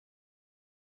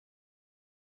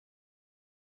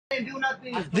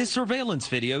This surveillance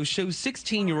video shows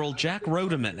 16-year-old Jack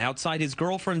Rodeman outside his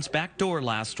girlfriend's back door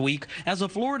last week as a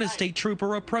Florida state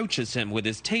trooper approaches him with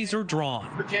his taser drawn.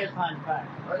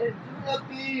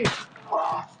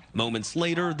 Moments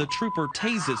later, the trooper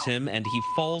tases him and he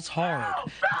falls hard.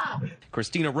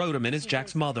 Christina Rodeman is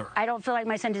Jack's mother. I don't feel like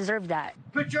my son deserved that.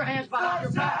 Put your hands behind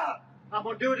your back. I'm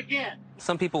going to do it again.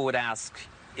 Some people would ask,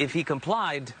 if he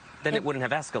complied, then it wouldn't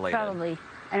have escalated. Probably.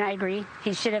 And I agree.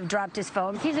 He should have dropped his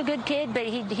phone. He's a good kid, but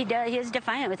he is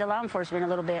defiant with the law enforcement a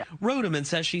little bit. Rodeman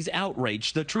says she's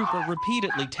outraged the trooper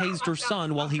repeatedly tased her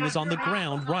son while he was on the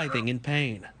ground writhing in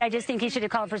pain. I just think he should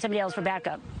have called for somebody else for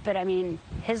backup. But, I mean,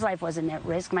 his life wasn't at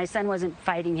risk. My son wasn't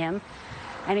fighting him.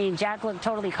 I mean, Jack looked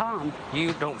totally calm.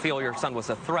 You don't feel your son was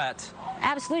a threat?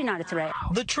 Absolutely not a threat.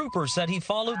 The trooper said he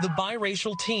followed the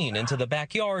biracial teen into the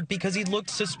backyard because he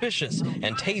looked suspicious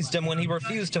and tased him when he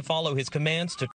refused to follow his commands to